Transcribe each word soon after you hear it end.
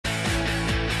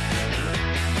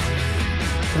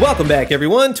Welcome back,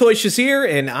 everyone. Toybiz here,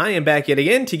 and I am back yet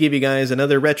again to give you guys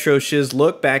another retro shiz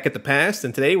look back at the past.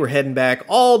 And today we're heading back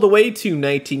all the way to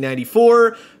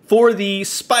 1994 for the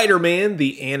Spider-Man,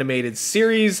 the animated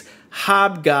series,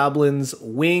 Hobgoblin's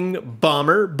Wing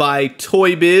Bomber by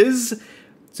Toybiz.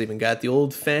 It's even got the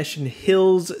old-fashioned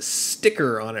Hills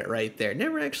sticker on it right there.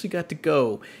 Never actually got to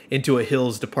go into a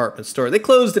Hills department store. They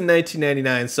closed in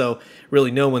 1999, so really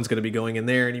no one's going to be going in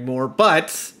there anymore,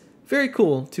 but very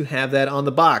cool to have that on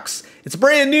the box. It's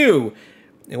brand new.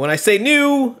 And when I say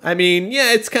new, I mean,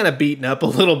 yeah, it's kind of beaten up a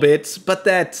little bit, but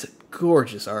that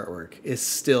gorgeous artwork is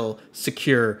still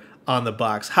secure on the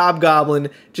box. Hobgoblin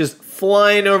just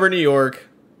flying over New York,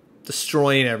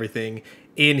 destroying everything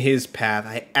in his path.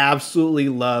 I absolutely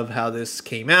love how this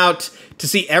came out. To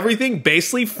see everything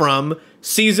basically from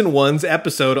Season 1's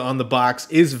episode on the box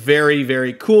is very,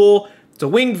 very cool. It's a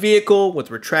winged vehicle with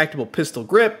retractable pistol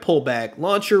grip, pullback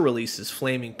launcher, releases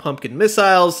flaming pumpkin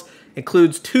missiles,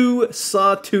 includes 2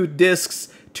 sawtooth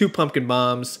discs, 2 pumpkin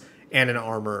bombs, and an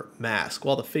armor mask,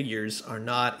 while the figures are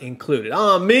not included.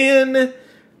 Oh man!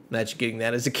 Imagine getting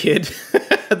that as a kid.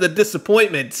 The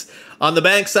disappointment. On the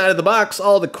back side of the box,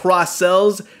 all the cross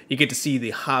cells. You get to see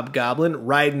the Hobgoblin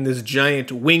riding this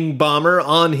giant wing bomber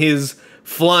on his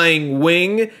flying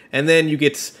wing, and then you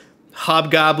get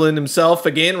Hobgoblin himself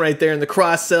again right there in the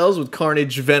cross cells with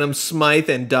Carnage, Venom, Smythe,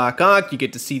 and Doc Ock. You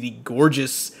get to see the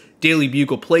gorgeous Daily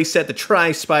Bugle playset, the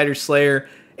Tri-Spider Slayer,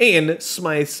 and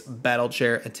Smythe's Battle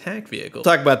Chair attack vehicle.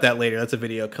 Talk about that later. That's a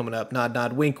video coming up. Nod,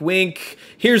 nod, wink, wink.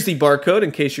 Here's the barcode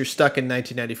in case you're stuck in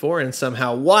 1994 and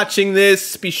somehow watching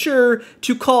this. Be sure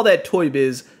to call that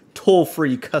Toybiz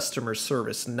toll-free customer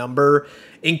service number.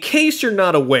 In case you're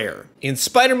not aware, in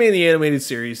Spider-Man the Animated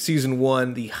Series, Season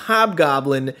 1, the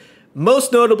Hobgoblin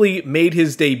most notably made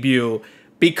his debut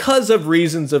because of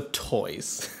reasons of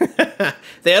toys.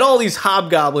 They had all these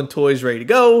Hobgoblin toys ready to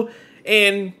go,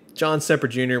 and John Semper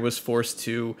Jr. was forced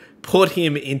to put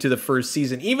him into the first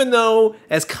season, even though,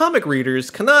 as comic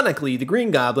readers, canonically, the Green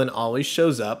Goblin always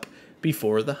shows up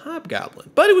before the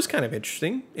Hobgoblin. But it was kind of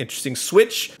interesting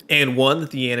switch, and one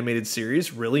that the animated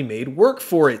series really made work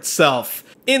for itself.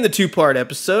 In the 2-part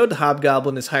episode, the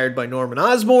Hobgoblin is hired by Norman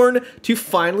Osborn to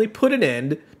finally put an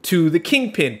end to the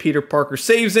Kingpin. Peter Parker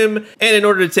saves him, and in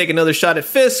order to take another shot at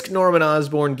Fisk, Norman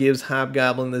Osborn gives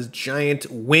Hobgoblin this giant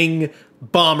wing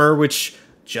bomber, which,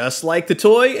 just like the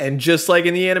toy, and just like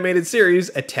in the animated series,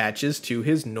 attaches to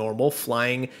his normal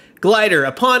flying glider,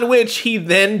 upon which he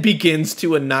then begins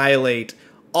to annihilate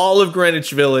all of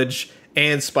Greenwich Village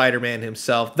and Spider-Man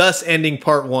himself, thus ending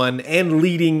Part 1 and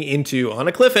leading into, on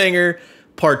a cliffhanger,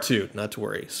 Part 2. Not to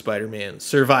worry, Spider-Man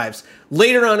survives.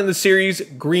 Later on in the series,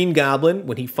 Green Goblin,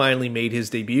 when he finally made his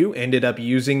debut, ended up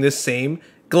using this same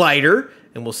glider,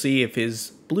 and we'll see if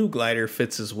his blue glider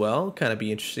fits as well. Kind of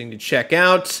be interesting to check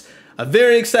out. I'm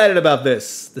very excited about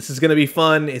this. This is going to be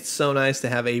fun. It's so nice to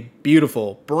have a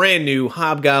beautiful, brand new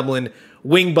Hobgoblin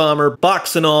Wing Bomber,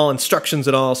 box and all, instructions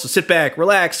and all. So sit back,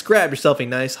 relax, grab yourself a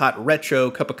nice hot retro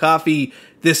cup of coffee.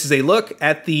 This is a look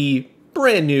at the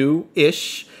brand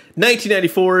new-ish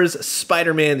 1994's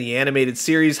Spider-Man the Animated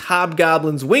Series,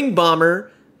 Hobgoblin's Wing Bomber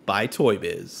by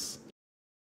Toybiz.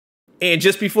 And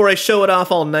just before I show it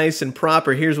off all nice and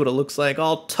proper, here's what it looks like,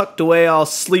 all tucked away, all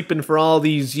sleeping for all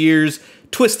these years.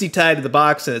 Twisty tied to the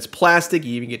box, and it's plastic.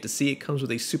 You even get to see it comes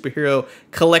with a superhero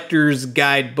collector's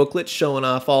guide booklet showing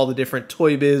off all the different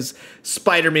Toybiz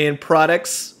Spider-Man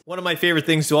products. One of my favorite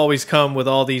things to always come with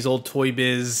all these old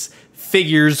Toybiz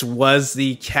figures was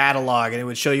the catalog, and it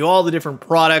would show you all the different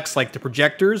products like the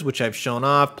projectors, which I've shown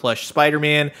off, plush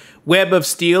Spider-Man, Web of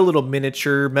Steel, little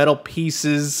miniature metal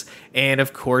pieces, and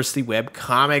of course the web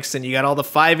comics. And you got all the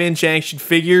 5-inch action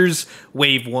figures,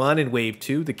 Wave 1 and Wave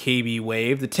 2, the KB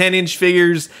Wave, the 10-inch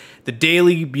figures, the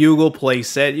Daily Bugle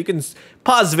playset. You can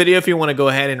pause the video if you want to go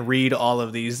ahead and read all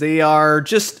of these. They are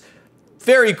just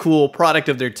very cool, product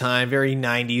of their time, very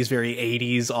 90s, very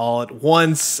 80s all at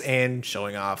once, and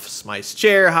showing off Smythe's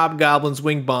chair, Hobgoblin's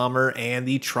Wing Bomber, and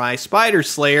the Tri-Spider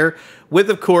Slayer, with,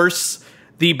 of course,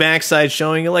 the backside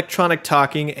showing electronic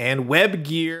talking and web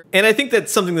gear. And I think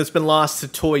that's something that's been lost to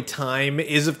toy time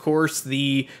is, of course,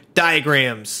 the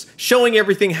diagrams, showing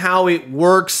everything how it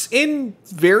works in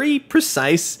very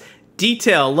precise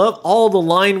detail. Love all the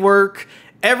line work.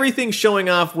 Everything showing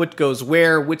off what goes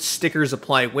where, which stickers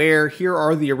apply where. Here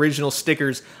are the original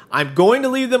stickers. I'm going to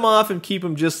leave them off and keep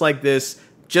them just like this,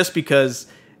 just because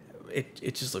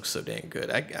it just looks so dang good.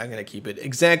 I'm going to keep it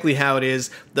exactly how it is.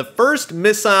 The first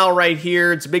missile right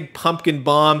here, it's a big pumpkin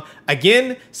bomb.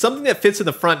 Again, something that fits in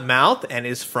the front mouth and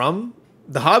is from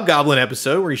the Hobgoblin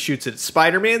episode where he shoots at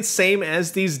Spider-Man, same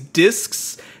as these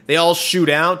discs They all shoot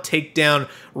out, take down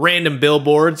random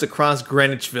billboards across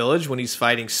Greenwich Village when he's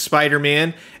fighting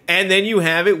Spider-Man. And then you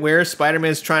have it where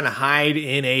Spider-Man's trying to hide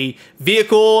in a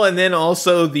vehicle and then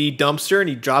also the dumpster, and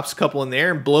he drops a couple in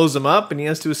there and blows them up, and he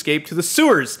has to escape to the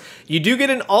sewers. You do get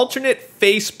an alternate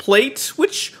face plate,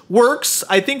 which works,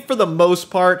 I think, for the most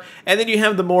part. And then you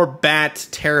have the more bat,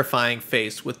 terrifying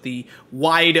face with the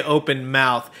wide open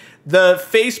mouth. The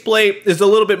faceplate is a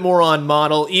little bit more on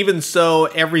model. Even so,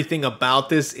 everything about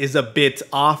this is a bit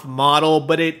off model,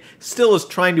 but it still is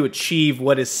trying to achieve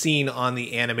what is seen on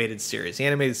the animated series. The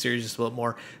animated series is a little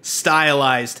more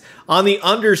stylized. On the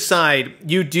underside,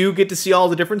 you do get to see all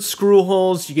the different screw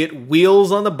holes. You get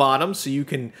wheels on the bottom, so you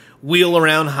can wheel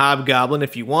around Hobgoblin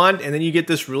if you want, and then you get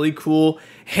this really cool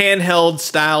handheld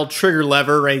style trigger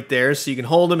lever right there, so you can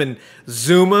hold him and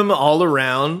zoom him all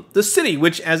around the city,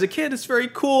 which as a kid is very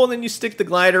cool. And then you stick the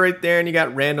glider right there, and you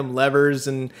got random levers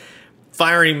and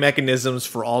firing mechanisms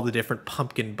for all the different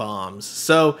pumpkin bombs.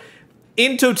 So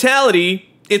in totality,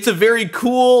 it's a very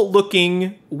cool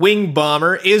looking wing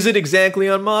bomber. Is it exactly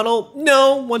on model?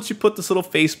 No. Once you put this little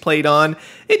faceplate on,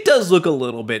 it does look a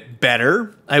little bit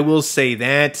better. I will say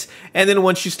that. And then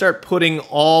once you start putting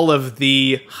all of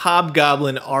the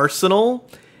Hobgoblin arsenal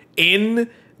in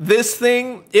this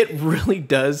thing, it really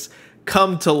does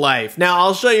come to life. Now,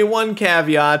 I'll show you one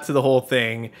caveat to the whole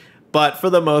thing, but for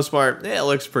the most part, it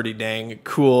looks pretty dang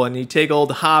cool. And you take old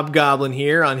Hobgoblin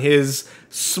here on his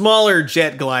smaller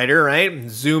jet glider, right? And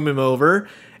zoom him over.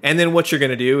 And then what you're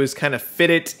going to do is kind of fit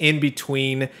it in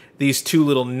between these two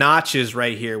little notches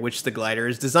right here, which the glider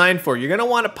is designed for. You're going to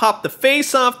want to pop the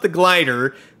face off the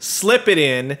glider, slip it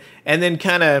in, and then you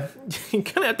kind of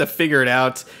have to figure it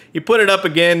out. You put it up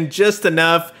again just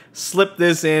enough, slip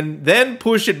this in, then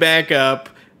push it back up,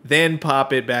 then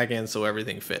pop it back in so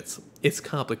everything fits. It's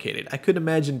complicated. I couldn't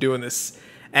imagine doing this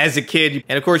as a kid.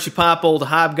 And of course, you pop old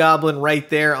Hobgoblin right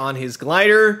there on his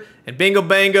glider, and bingo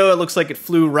bango, it looks like it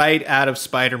flew right out of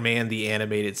Spider-Man the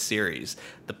Animated Series.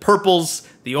 The purples,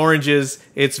 the oranges,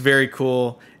 it's very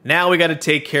cool. Now we got to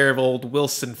take care of old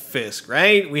Wilson Fisk,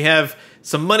 right? We have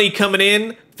some money coming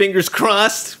in, fingers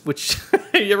crossed, which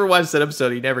you ever watch that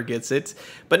episode, he never gets it.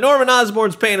 But Norman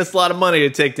Osborn's paying us a lot of money to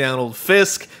take down old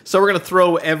Fisk, so we're going to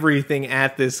throw everything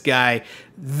at this guy.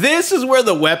 This is where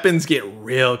the weapons get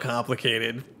real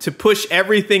complicated. To push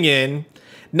everything in,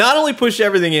 not only push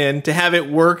everything in, to have it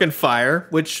work and fire,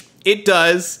 which it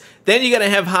does. Then you got to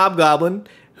have Hobgoblin,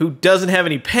 who doesn't have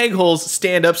any peg holes,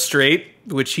 stand up straight,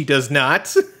 which he does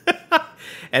not.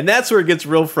 And that's where it gets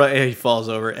real he falls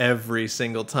over every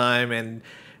single time, and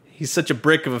he's such a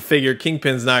brick of a figure,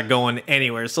 Kingpin's not going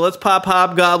anywhere. So let's pop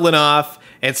Hobgoblin off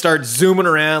and start zooming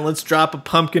around. Let's drop a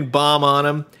pumpkin bomb on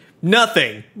him.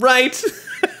 Nothing, right?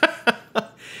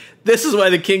 This is why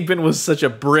the Kingpin was such a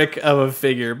brick of a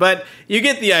figure, but you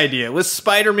get the idea. With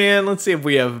Spider-Man, let's see if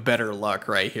we have better luck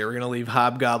right here. We're going to leave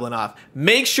Hobgoblin off.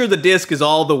 Make sure the disc is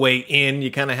all the way in. You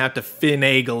kind of have to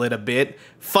finagle it a bit.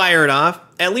 Fire it off.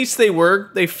 At least they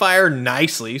work. They fire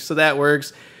nicely, so that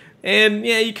works. And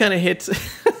yeah, you kind of hit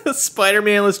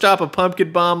Spider-Man. Let's drop a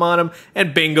pumpkin bomb on him,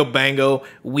 and bingo bango,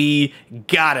 we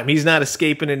got him. He's not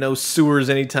escaping in no sewers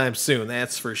anytime soon,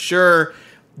 that's for sure.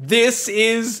 This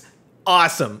is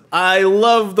awesome. I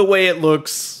love the way it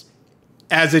looks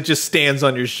as it just stands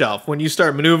on your shelf. When you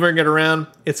start maneuvering it around,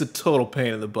 it's a total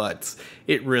pain in the butt.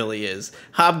 It really is.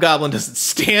 Hobgoblin doesn't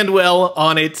stand well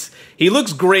on it. He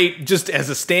looks great just as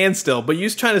a standstill, but you're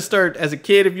trying to start as a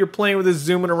kid, if you're playing with this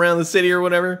zooming around the city or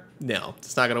whatever, no,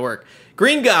 it's not going to work.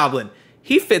 Green Goblin,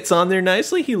 he fits on there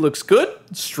nicely. He looks good,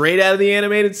 straight out of the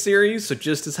animated series. So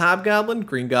just as Hobgoblin,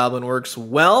 Green Goblin works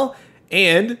well.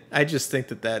 And I just think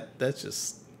that's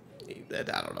just, I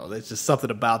don't know, there's just something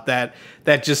about that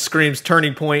just screams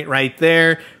turning point right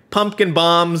there. Pumpkin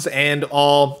bombs and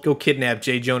all. Go kidnap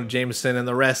J. Jonah Jameson and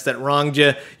the rest that wronged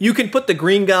you. You can put the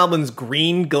Green Goblin's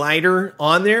green glider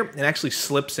on there. It actually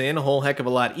slips in a whole heck of a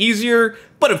lot easier.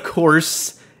 But of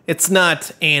course, it's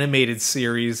not animated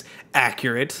series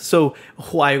accurate. So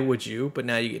why would you? But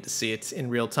now you get to see it in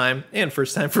real time. And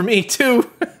first time for me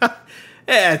too.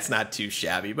 It's not too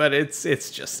shabby, but it's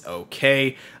just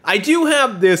okay. I do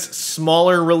have this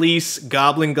smaller release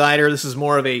Goblin Glider. This is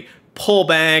more of a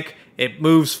pullback. It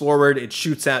moves forward. It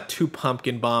shoots out 2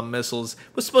 pumpkin bomb missiles.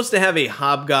 It was supposed to have a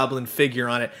Hobgoblin figure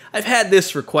on it. I've had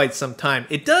this for quite some time.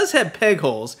 It does have peg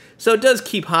holes, so it does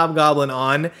keep Hobgoblin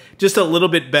on just a little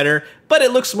bit better, but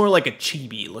it looks more like a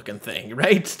chibi looking thing,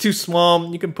 right? It's too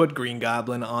small. You can put Green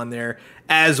Goblin on there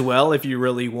as well if you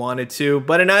really wanted to,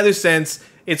 but in either sense,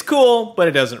 it's cool, but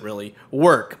it doesn't really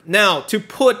work. Now, to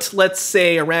put, let's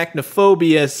say,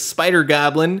 Arachnophobia Spider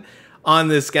Goblin on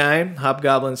this guy,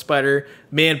 Hobgoblin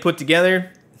Spider-Man put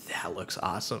together, That looks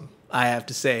awesome. I have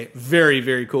to say, very,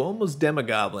 very cool. Almost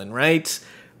Demogoblin, right?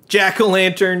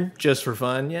 Jack-o'-lantern, just for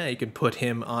fun. Yeah, you can put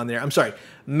him on there. I'm sorry,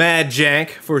 Mad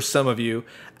Jack for some of you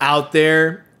out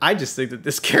there. I just think that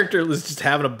this character is just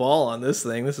having a ball on this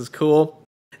thing. This is cool.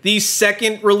 The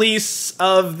second release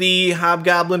of the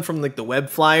Hobgoblin from like the web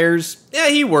flyers, yeah,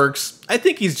 he works. I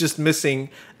think he's just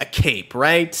missing a cape,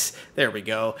 right? There we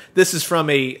go. This is from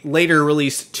a later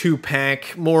released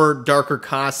 2-pack, more darker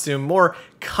costume, more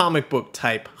comic book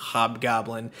type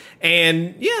Hobgoblin.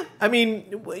 And yeah, I mean,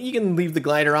 you can leave the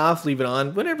glider off, leave it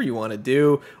on, whatever you want to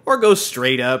do, or go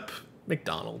straight up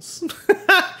McDonald's.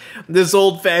 This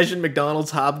old-fashioned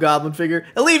McDonald's Hobgoblin figure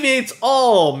alleviates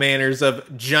all manners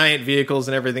of giant vehicles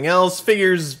and everything else,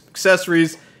 figures,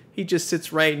 accessories. He just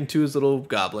sits right into his little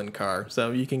goblin car,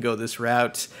 so you can go this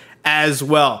route as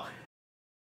well.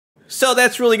 So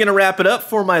that's really going to wrap it up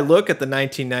for my look at the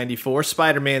 1994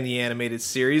 Spider-Man the Animated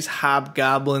Series,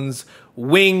 Hobgoblin's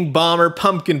Wing Bomber,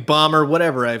 Pumpkin Bomber,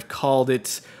 whatever I've called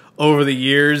it over the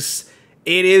years.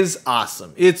 It is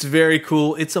awesome. It's very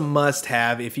cool. It's a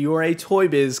must-have if you are a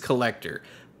Toybiz collector.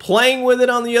 Playing with it,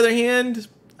 on the other hand,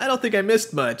 I don't think I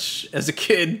missed much as a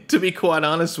kid, to be quite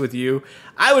honest with you.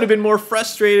 I would have been more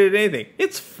frustrated than anything.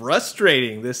 It's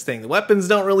frustrating, this thing. The weapons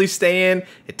don't really stay in.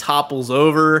 It topples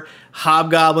over.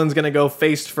 Hobgoblin's going to go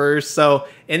face first. So,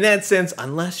 in that sense,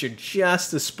 unless you're just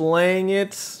displaying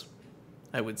it,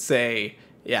 I would say,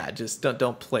 yeah, just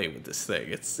don't play with this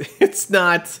thing. It's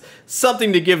not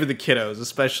something to give to the kiddos,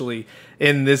 especially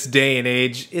in this day and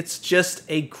age. It's just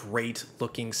a great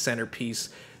looking centerpiece.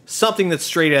 Something that's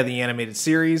straight out of the animated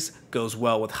series, goes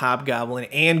well with Hobgoblin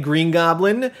and Green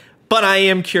Goblin. But I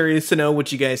am curious to know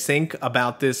what you guys think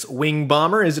about this Wing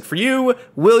Bomber. Is it for you?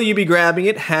 Will you be grabbing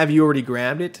it? Have you already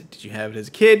grabbed it? Did you have it as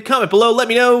a kid? Comment below, let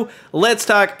me know. Let's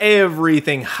talk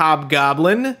everything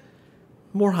Hobgoblin.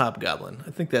 More Hobgoblin.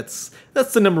 I think that's the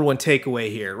 #1 takeaway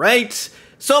here, right?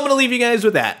 So I'm going to leave you guys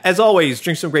with that. As always,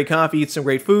 drink some great coffee, eat some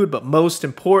great food, but most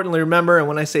importantly, remember, and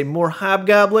when I say more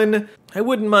Hobgoblin, I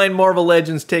wouldn't mind Marvel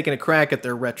Legends taking a crack at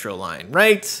their retro line,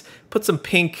 right? Put some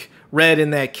pink, red in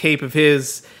that cape of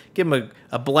his, give him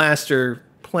a blaster,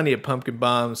 plenty of pumpkin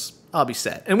bombs, I'll be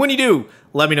set. And when you do,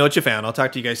 let me know what you found. I'll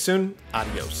talk to you guys soon.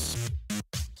 Adios.